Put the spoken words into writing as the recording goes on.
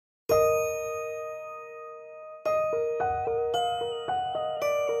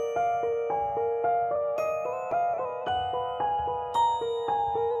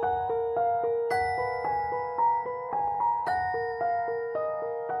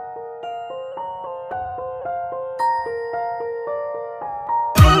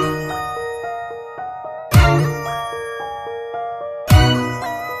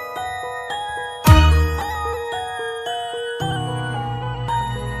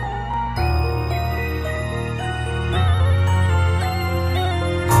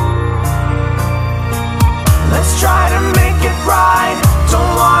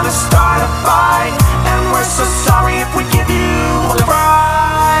fight, and we're so sorry if we give you a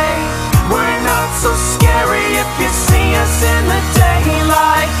fright. We're not so scary if you see us in the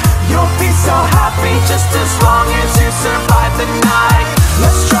daylight. You'll be so happy just as long as you survive the night.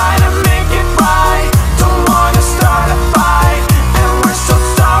 Let's try to make it right, don't wanna start a fight, and we're so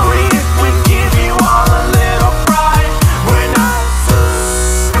sorry if we give you all a little fright. We're not so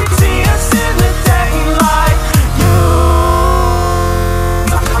see us in the daylight.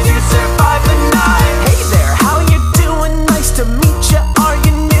 You survive the night. Hey there, how you doing? Nice to meet you. Are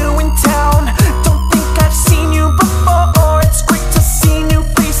you new in town? Don't think I've seen you before. It's great to see new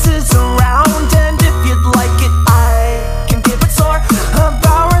faces around, and if you'd like it, I can give a tour of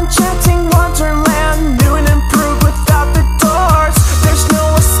our enchanting wonderland, new and improved without the doors. There's no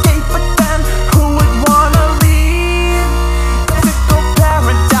escape, but then who would wanna leave? Mythical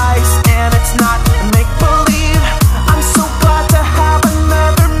paradise, and it's not make-believe. I'm so glad to have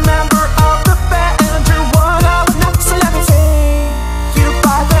another member of the band. You're one of a next, so let me take you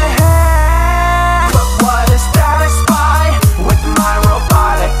by the hand. But what is that I spy with my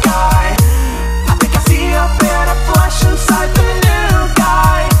robotic eye? I think I see a bit of flesh inside the new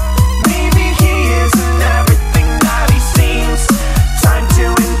guy. Maybe he isn't everything that he seems. Time to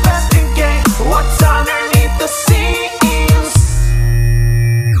investigate what's underneath the scenes.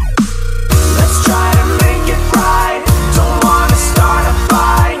 Let's try to make it right, don't wanna start a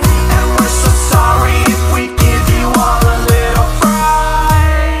fight, and we're so sorry if we give you all a little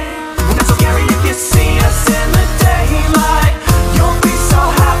fright. We're not so scary if you see us in the daylight. You'll be so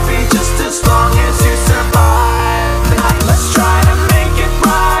happy just as long as you survive the night. Let's try to make it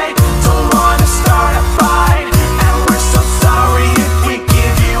right, don't wanna start a fight, and we're so sorry if we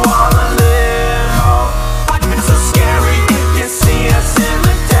give you all a little. It's so scary if you see us in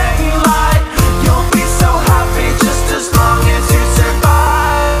the daylight. You'll be so happy just as long as you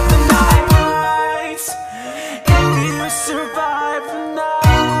survive the night. If you survive the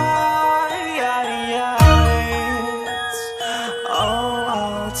night, oh,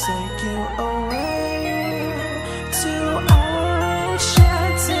 I'll take you away to our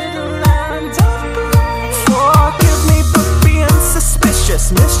enchanted land of bliss. Forgive me for being suspicious,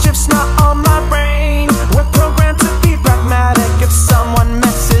 mischief's not on my brain. We're programmed to be pragmatic. If someone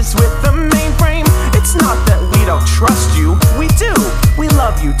messes with the main frame, it's not that we don't trust you, we do, we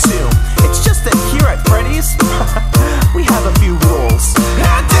love you too. It's just that here at Freddy's, we have a few rules.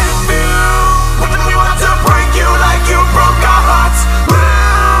 And if we want to break you like you broke our hearts,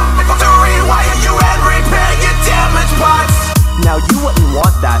 we'll have to rewire you and repair your damaged parts. Now you wouldn't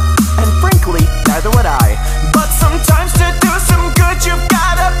want that, and frankly, neither would I. But sometimes to do some good, you've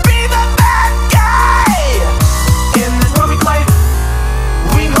gotta be the bad guy. In this world we play,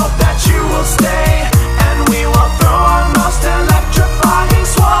 we hope that you will stay, and we will throw our most electrifying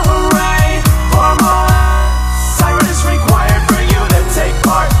soiree. For more siren is required for you to take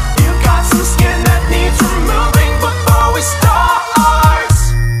part. You got some skin that needs removing before we start.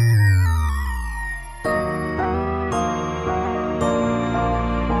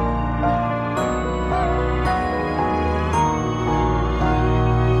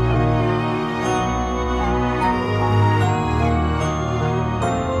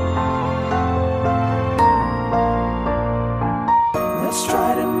 Let's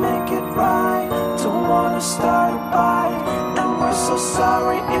try to make it right, don't wanna start a fight, and we're so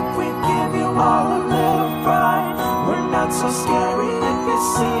sorry if we give you all a little fright. We're not so scary if you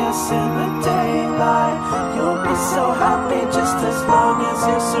see us in the daylight. You'll be so happy just as long as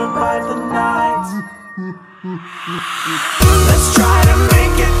you survive the night. Let's try to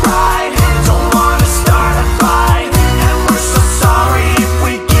make it right, don't wanna start a fight, and we're so sorry if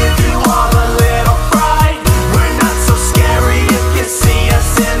we give you all a little fright. We're not so scary if you see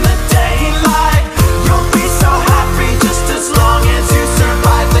us in the daylight. You'll be so happy just as long as you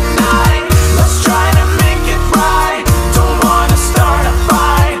survive the night. Let's try to make it right, don't wanna start a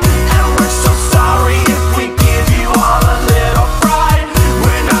fight, and we're so sorry if we give you all a little fright.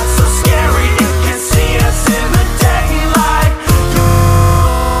 We're not so scary if you see us in the daylight.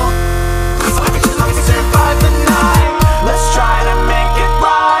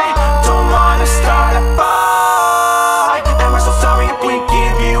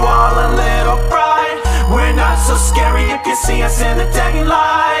 See us in the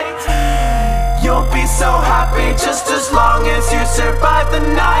daylight. You'll be so happy just as long as you survive the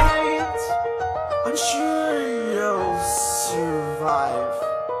night. I'm sure you'll survive.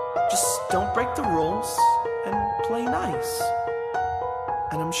 Just don't break the rules and play nice.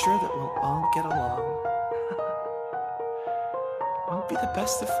 And I'm sure that we'll all get along. We'll be the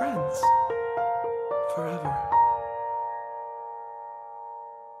best of friends forever.